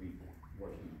 what we're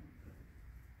working on.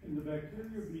 Can the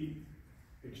bacteria be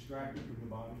extracted from the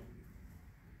body?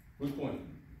 Good point.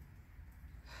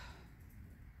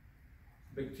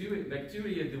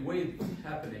 Bacteria, the way it's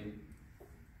happening,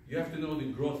 you have to know the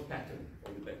growth pattern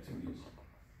of the bacteria.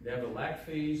 They have a lag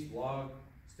phase, log,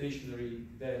 stationary,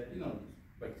 that,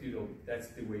 bacterial, that's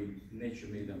the way nature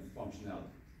made them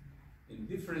functionality. In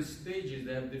different stages,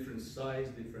 they have different size,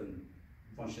 different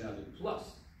functionality. Plus,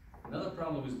 another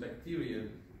problem with bacteria,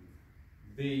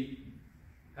 they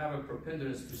have a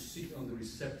propensity to sit on the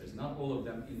receptors, not all of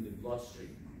them in the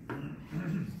bloodstream.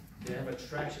 They have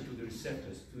attraction to the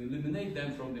receptors. To eliminate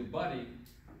them from the body,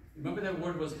 remember that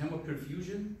word was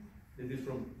hemoperfusion? They did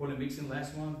from Polymyxin,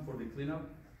 last one, for the cleanup?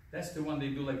 That's the one they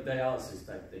do like dialysis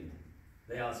type thing.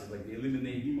 Dialysis, like they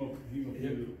eliminate...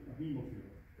 Hemophilia.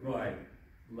 Right,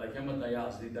 like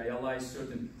hemodialysis. They dialyze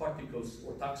certain particles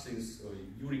or toxins or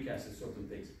uric acid, certain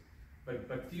things. But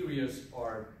bacteria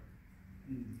are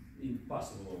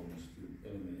impossible almost to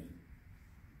eliminate.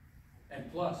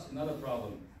 And plus, another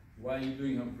problem, while you're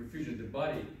doing hemoperfusion, the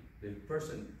body, the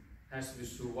person has to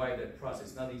survive that process.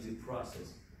 It's not an easy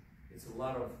process. It's a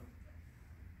lot of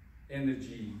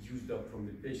energy used up from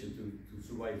the patient to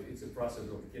survive. It's a process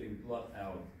of getting blood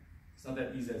out. It's not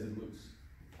that easy as it looks.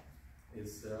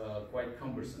 It's quite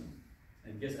cumbersome.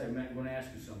 And guess I'm going to ask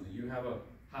you something. You have a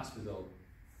hospital,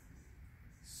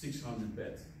 600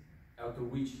 beds, out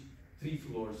of which 3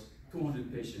 floors,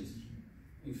 200 patients,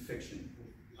 infection,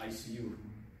 ICU.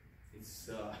 It's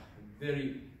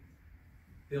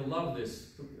they love this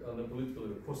on the political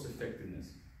level, cost effectiveness,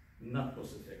 not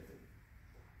cost effective.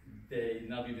 They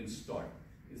not even start.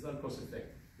 It's not cost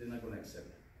effective. They're not going to accept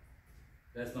it.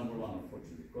 That's number one,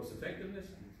 unfortunately. Cost effectiveness,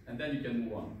 and then you can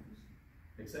move on.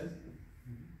 Make sense?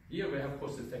 Here we have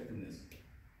cost effectiveness.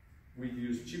 We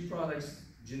use cheap products,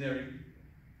 generic,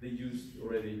 they used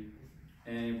already,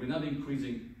 and we're not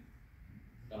increasing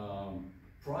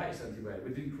price antibiotic.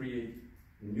 We didn't create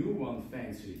new one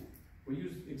fancy. We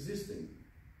use existing,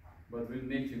 but we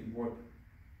make it work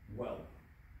well,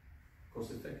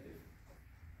 cost effective.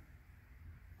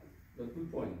 But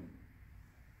good point.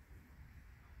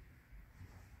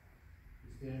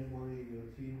 Is there anyone in your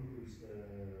team who is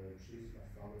chief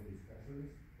pathology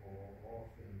specialist, or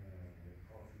often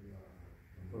you are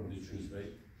From the trees,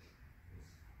 right?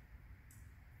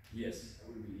 Yes, I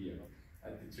will be here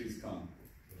at the trees con.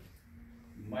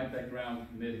 My background,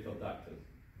 medical doctor,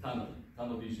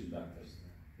 tunnel vision doctors,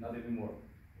 not anymore.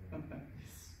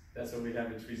 That's why we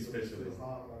have a tree specialist.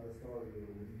 How about the story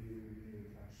when you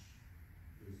touch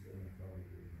with the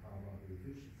methodology? How about the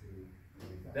efficiency?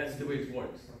 That's the way it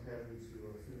works. Compared with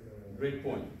your similar. Great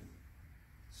point.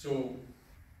 So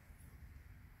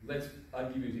I'll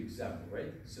give you the example,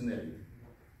 right? Scenario.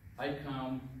 I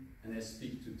come and I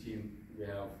speak to team. We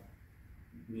have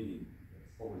meeting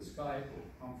over Skype or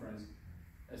conference.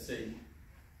 I say,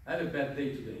 I had a bad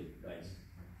day today, guys.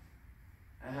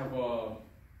 I have a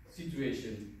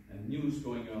situation and news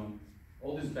going on,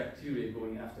 all this bacteria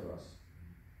going after us.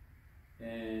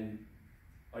 And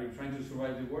are you trying to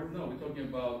survive the world? No, we're talking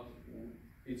about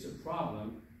it's a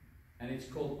problem and it's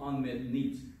called unmet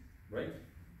needs, right?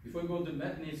 Before we go to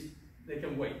met needs, they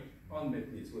can wait.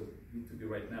 Unmet needs will need to be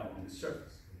right now on the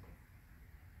surface.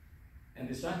 And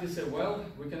the scientists said, well,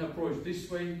 we can approach this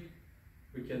way.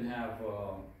 We can have,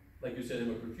 like you said, a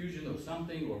perfusion or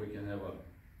something, or we can have a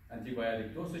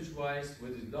antibiotic dosage-wise.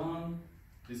 What is done?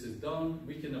 This is done.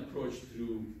 We can approach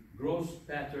through growth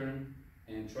pattern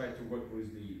and try to work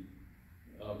with the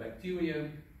bacteria.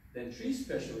 Then tree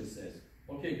specialist says,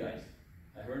 okay, guys,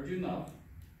 I heard you now.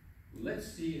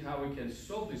 Let's see how we can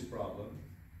solve this problem,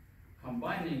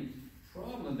 combining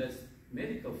problem that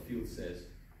medical field says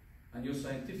on your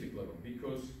scientific level,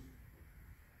 because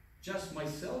just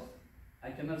myself,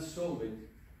 I cannot solve it.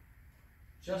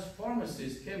 Just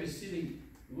pharmacists, chemists sitting,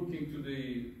 looking to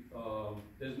the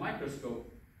there's microscope,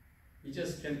 He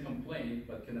just can complain,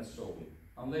 but cannot solve it,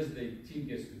 unless the team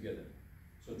gets together.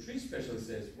 So tree specialist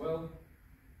says, well,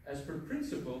 as per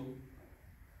principle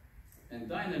and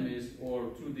dynamism, or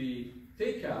through the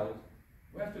takeout,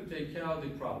 we have to take out the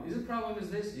problem. Is the problem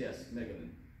is this? Yes, Megalyn.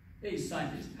 Hey,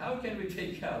 scientists, how can we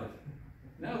take out?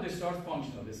 Now they start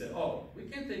functional. They say, oh, we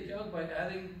can take out by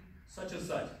adding such and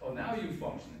such. Oh, now you're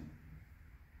functioning.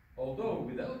 Although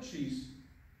without trees,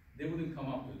 they wouldn't come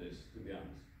up with this, to be honest.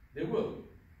 They will,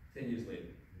 10 years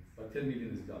later. But 10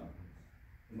 million is done.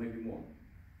 Maybe more.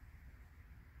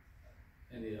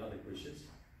 Any other questions?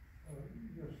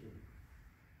 Yes, sir.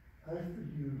 After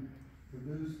you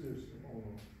produce this on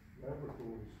a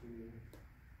laboratory scale,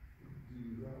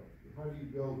 how do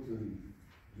you go to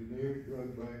generic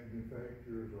drug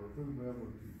manufacturers or whomever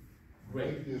to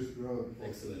make this drug for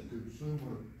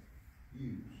consumer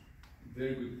use?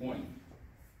 Very good point.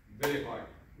 Very hard,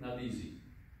 not easy,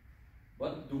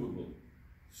 but doable.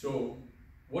 So,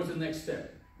 what's the next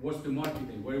step? What's the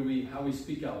marketing? How we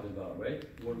speak out about, right?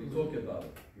 What we talk about.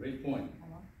 Great point.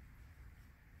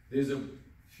 There's a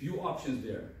few options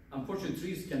there. Unfortunately,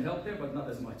 trees can help there, but not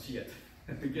as much yet.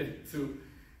 To get to,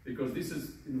 because this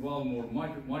is involved more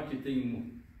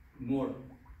marketing, more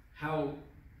how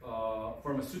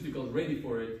pharmaceuticals ready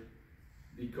for it,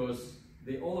 because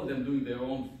all of them doing their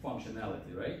own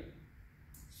functionality, right?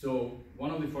 So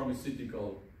one of the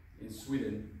pharmaceutical in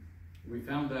Sweden, we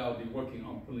found out they're working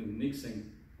on Polymyxin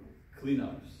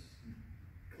cleanups,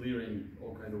 clearing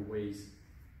all kind of waste,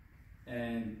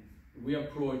 and we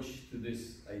approached to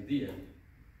this idea,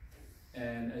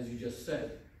 and as you just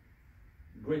said,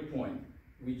 great point.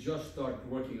 We just started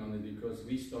working on it because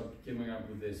we started coming up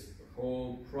with this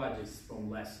whole projects from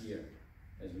last year,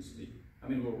 as we speak. I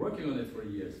mean, we're working on it for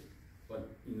years,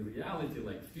 but in reality,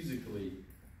 like physically,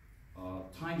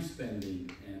 time spending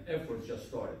and effort just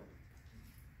started.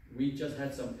 We just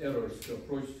had some errors to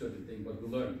approach certain things, but we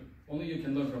learned. Only you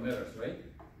can learn from errors, right?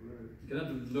 You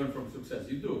cannot learn from success.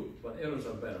 You do, but errors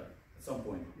are better at some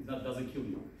point. It doesn't kill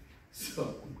you.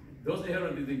 So those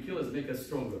errors didn't kill us, make us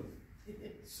stronger.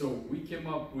 So we came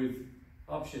up with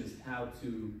options how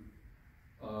to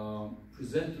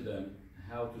present to them,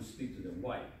 how to speak to them.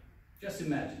 Why? Just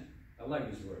imagine. I like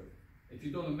this word. If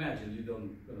you don't imagine, you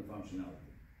don't gonna functionality.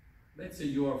 Let's say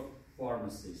you're a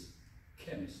pharmacist,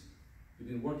 chemist. You've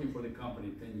been working for the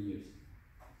company 10 years.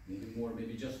 Maybe more,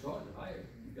 maybe just started, hired.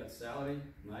 You got salary,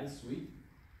 nice, sweet.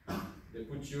 They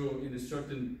put you in a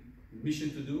certain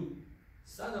mission to do.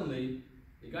 Suddenly,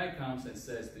 the guy comes and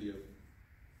says to you,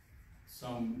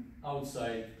 some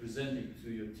outside presenting to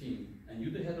your team, and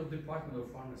you're the head of the department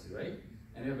of pharmacy, right?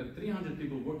 And you have 300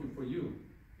 people working for you.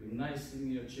 You're nice in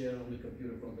your chair on the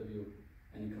computer in front of you,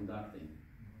 and you're conducting.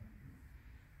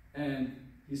 And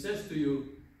he says to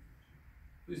you,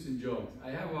 listen, Joe,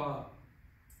 we have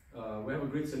a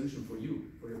great solution for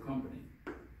you, for your company.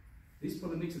 This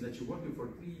polymyxin that you're working for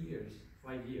 3 years,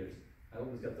 5 years, I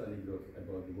always got the anecdote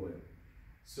about the lawyer.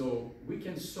 So we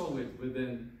can solve it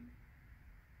within,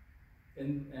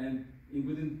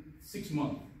 within 6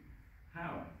 months.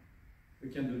 How? We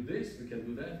can do this, we can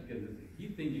do that, we can do that.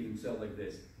 He's thinking himself like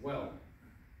this, well,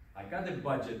 I got the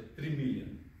budget, 3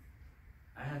 million.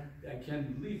 I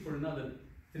can live for another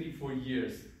 3-4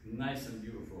 years, nice and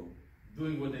beautiful,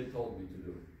 doing what they told me to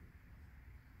do.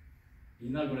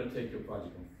 He's not going to take your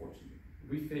project, unfortunately.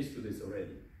 We faced to this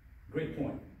already. Great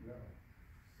point. Yeah.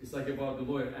 It's like about the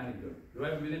lawyer anecdote. Do I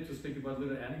have a minute to speak about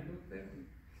lawyer anecdote there?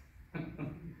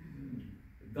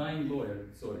 Dying lawyer,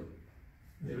 sorry.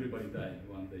 Everybody died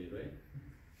one day, right?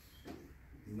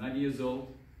 90 years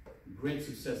old, great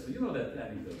success. You know that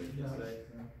anecdote, right?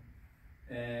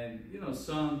 Yeah. And, you know,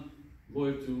 son,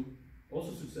 lawyer too,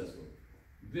 also successful.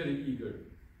 Very eager,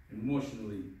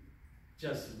 emotionally,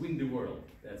 just win the world.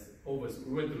 That's always,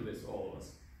 we went through this, all of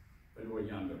us, when we were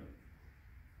younger.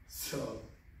 So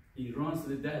he runs to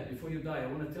the dad, before you die, I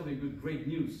want to tell you great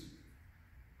news.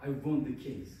 I won the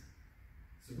case.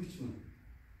 So which one?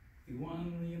 The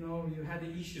one, you know, you had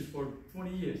the issues for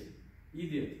 20 years.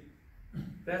 Idiot.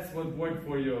 That's what worked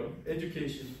for your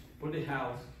education, for the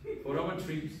house, for our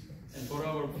trips, and for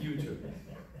our future.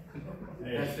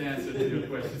 That's the answer to your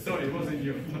question. Sorry, it wasn't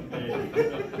you.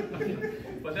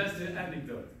 But that's the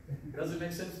anecdote. Does it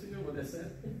make sense to you what I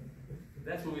said?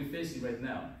 That's what we're facing right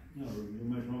now. No, you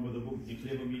might remember the book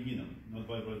Declare Medina, not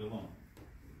by Bread Alone.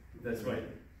 That's right.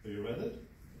 Have you read it?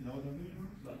 You know what I'm doing?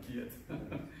 Not yet.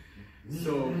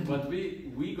 So, but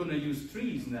we're gonna use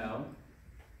trees now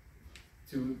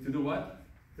to do what?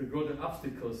 To grow the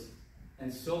obstacles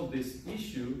and solve this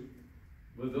issue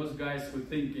with those guys who are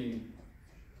thinking,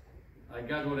 I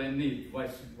got what I need, why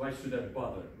should I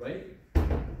bother, right?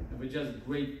 And we just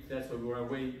great, that's why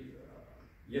we're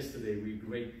yesterday we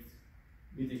great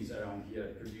meetings around here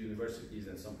at Purdue universities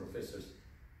and some professors,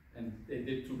 and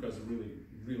they took us really,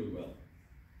 really well.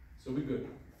 So we're good,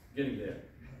 getting there.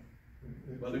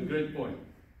 Well, a great point.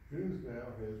 Trees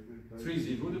now has been. Trees,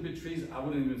 it wouldn't be trees, I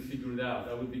wouldn't even figure it out.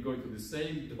 I would be going to the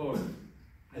same door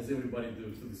as everybody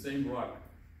does, to the same rock,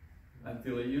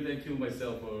 until either I kill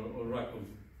myself or rock will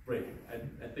break.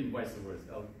 I think vice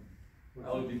versa.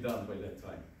 I'll be done by that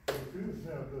time. Trees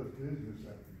now does business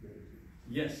applications,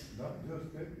 Yes, not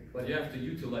just technical. but you have to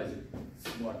utilize it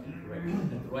smartly, correctly,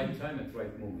 at the right time, at the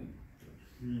right moment.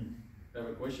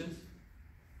 Have questions?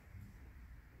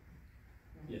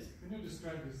 Yes. Can you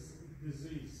describe this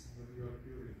disease that you are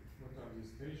curing? What are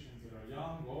these patients that are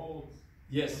young, old?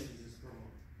 Yes. What is this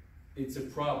problem? It's a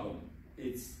problem.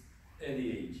 It's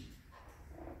any age.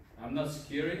 I'm not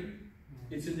scary.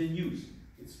 It's in the news.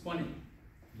 It's funny.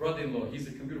 Brother-in-law, he's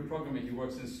a computer programmer. He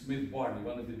works in Smith Barney,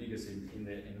 one of the biggest in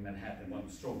Manhattan, one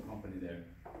strong company there.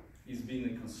 He's been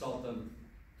a consultant.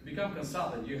 To become a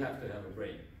consultant, you have to have a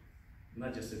brain,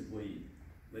 not just employee.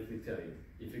 Let me tell you.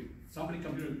 If somebody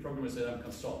computer programmer said, I'm a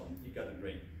consultant, he got a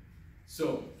brain.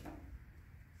 So,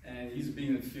 and he's been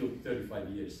in the field 35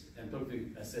 years. And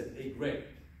I said, hey, Greg,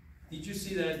 did you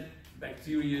see that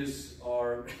bacteria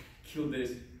are kill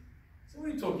this? So what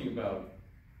are you talking about?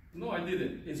 No, I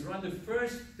didn't. It's around the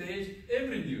first stage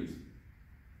every news.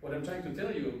 What I'm trying to tell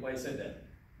you, why I said that,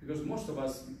 because most of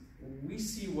us, we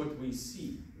see, what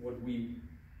we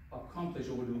accomplish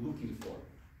or what we're looking for.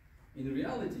 In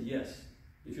reality, yes.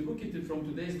 If you look at it from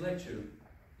today's lecture,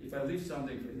 if I leave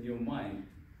something in your mind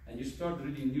and you start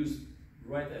reading news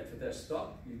right after that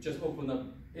stop, you just open up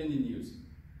any news,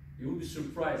 you will be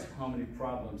surprised how many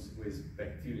problems with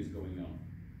bacteria is going on.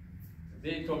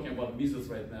 They're talking about measles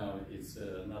right now. It's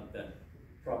not that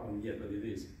problem yet, but it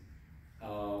is.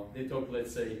 They talk,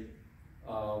 let's say,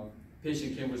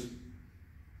 patient came with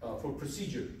for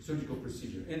procedure, surgical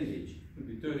procedure, any age, could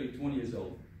be 30, 20 years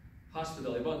old.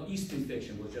 Hospital, about yeast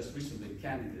infection was just recently,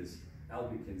 candidas,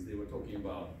 albicans, they were talking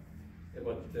about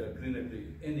clinically,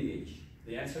 any age.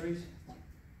 The answer is,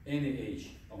 any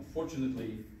age.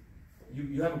 Unfortunately,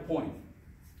 you have a point.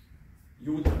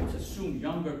 You would assume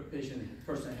younger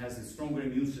person has a stronger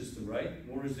immune system, right?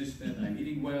 More resistant, I'm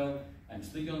eating well, I'm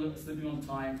sleeping on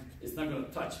time, it's not gonna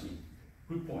touch me.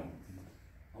 Good point.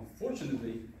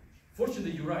 Unfortunately,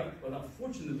 fortunately you're right, but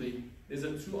unfortunately,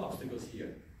 there's two obstacles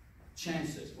here.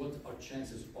 Chances, what our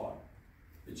chances are.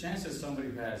 The chances somebody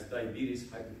who has diabetes,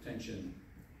 hypertension,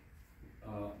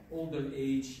 older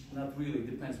age, not really,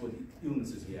 depends what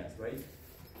illnesses he has, right?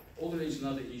 Older age is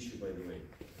not an issue, by the way.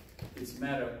 It's a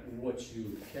matter of what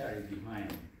you carry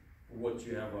behind, what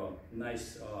you have a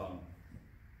nice,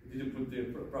 did you put the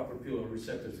proper pill or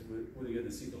receptors with the other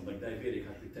symptoms, like diabetic,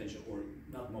 hypertension, or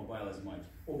not mobile as much,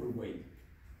 overweight.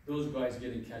 Those guys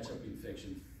getting catch-up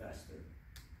infections faster.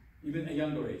 Even a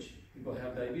younger age, people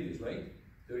have diabetes, right?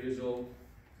 30 years old,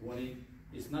 20.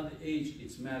 It's not the age,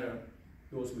 it's matter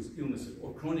those with illnesses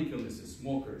or chronic illnesses,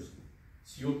 smokers,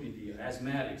 COPD,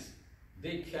 asthmatics,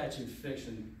 they catch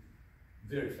infection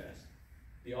very fast.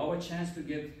 Our chance to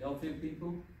get healthier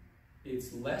people,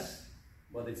 it's less,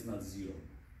 but it's not zero.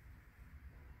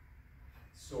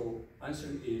 So answer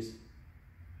is,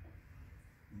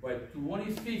 by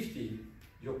 2050,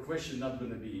 your question not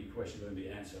going to be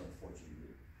answered, unfortunately.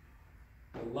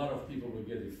 A lot of people will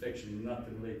get infection not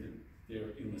related to their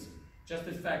illnesses. Just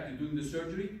the fact you're doing the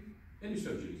surgery, any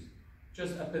surgeries,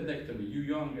 just appendectomy, you're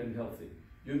young and healthy.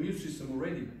 Your immune system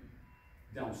already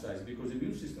downsized because the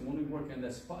immune system only works in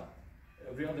that spot.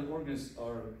 Every other organs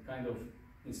are kind of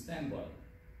in standby.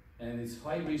 And it's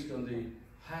high risk on the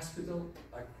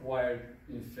hospital-acquired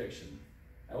infection.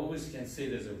 I always can say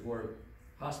there's a word,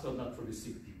 hospital not for the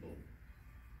sick people,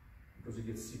 because you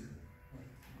get sicker.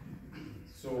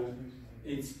 So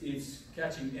it's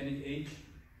catching any age,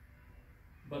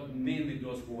 but mainly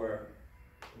those who are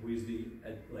with the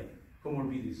like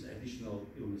comorbidities, additional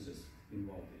illnesses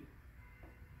involved in.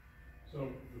 So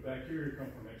the bacteria come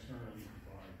from externally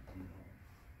from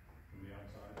the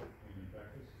outside and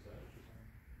infect us, is that what you're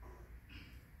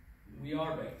saying? We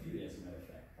are bacteria, as a matter of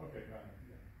fact. Okay, got it.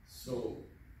 Yeah. So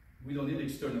we don't need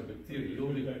external bacteria. The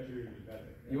good bacteria and the bad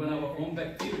bacteria. Even our own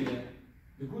bacteria,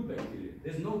 the good bacteria.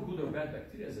 There's no good or bad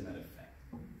bacteria, as a matter of fact.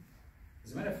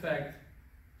 As a matter of fact,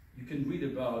 you can read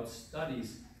about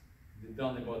studies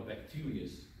done about bacteria,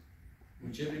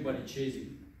 which everybody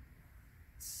chasing.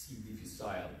 C.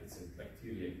 difficile, it's a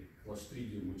bacteria,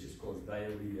 Clostridium, which is caused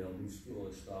diarrhea, loose stool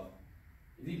and stuff.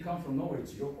 It didn't come from nowhere,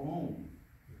 it's your own.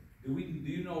 Do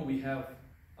you know we have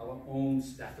our own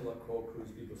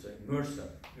staphylococcus, people say MRSA.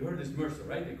 You heard this MRSA,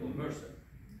 right? They call it MRSA.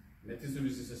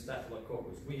 methicillin-resistant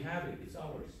staphylococcus. We have it, it's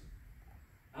ours.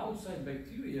 Outside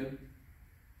bacteria,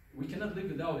 we cannot live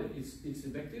without it. It's a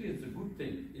bacteria is a good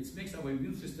thing. It makes our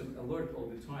immune system alert all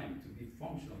the time to be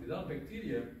functional. Without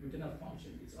bacteria, we cannot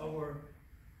function. It's our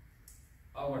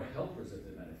helpers, as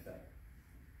a matter of fact.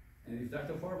 And if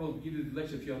Dr. Farber will give you the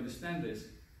lecture, if you understand this,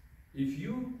 if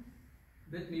you,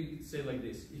 let me say like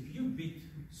this, if you beat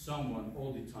someone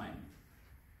all the time,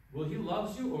 will he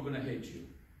love you or gonna hate you?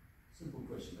 Simple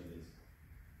question like this.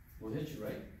 Will hate you,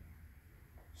 right?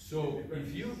 So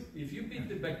if you beat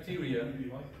the bacteria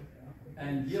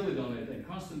and yell it on it and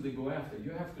constantly go after it,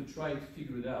 you have to try to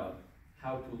figure it out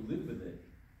how to live with it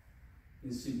in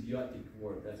symbiotic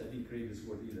word. That's, I didn't create this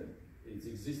word either. It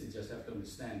exists, you just have to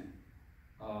understand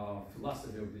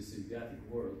philosophy of this symbiotic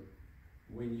world.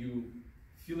 When you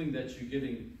feeling that you're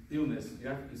getting illness, you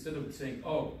have to, instead of saying,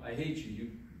 oh, I hate you,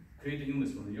 you create an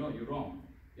illness for me, you're wrong.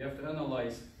 You have to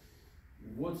analyze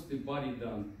what's the body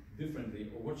done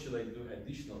differently, or what should I do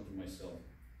additional to myself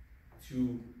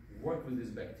to work with this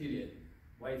bacteria,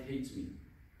 why it hates me.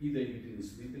 Either you didn't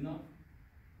sleep enough,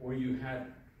 or you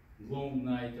had long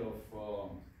night of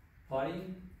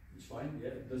partying, it's fine, yeah,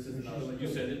 this is another one, you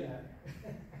said it.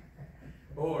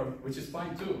 Or, which is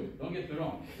fine too, don't get me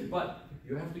wrong. But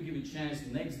you have to give a chance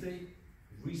next day,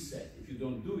 reset. If you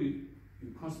don't do it,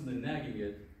 you're constantly nagging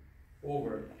it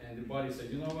over, and the body says,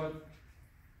 you know what,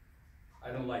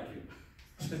 I don't like you.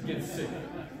 Just get sick,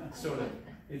 sort of.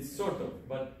 It's sort of,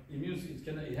 but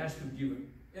it has to give,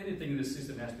 anything in the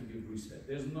system has to give reset.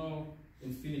 There's no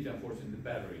infinity, unfortunately, the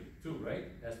battery too, right?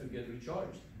 It has to get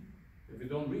recharged. If you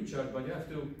don't recharge, but you have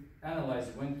to analyze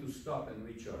when to stop and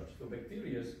recharge. So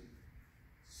bacteria's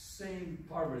same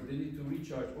powers, they need to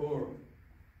recharge or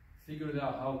figure it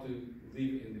out how to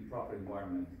live in the proper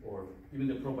environment. Or even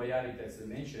the probiotic that's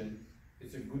mentioned,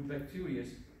 it's a good bacteria,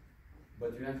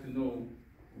 but you have to know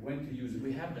when to use it.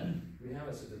 We have them. We have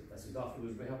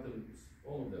acidophilus, we have them,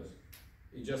 all of those.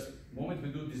 It just, the moment we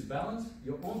do this balance,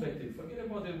 your own bacteria, forget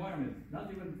about the environment, not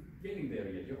even getting there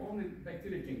yet. Your own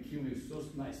bacteria can kill you so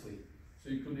nicely, so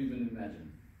you couldn't even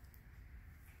imagine.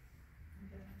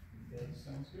 Okay,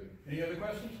 sounds good. Any other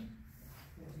questions?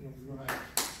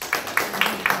 Right.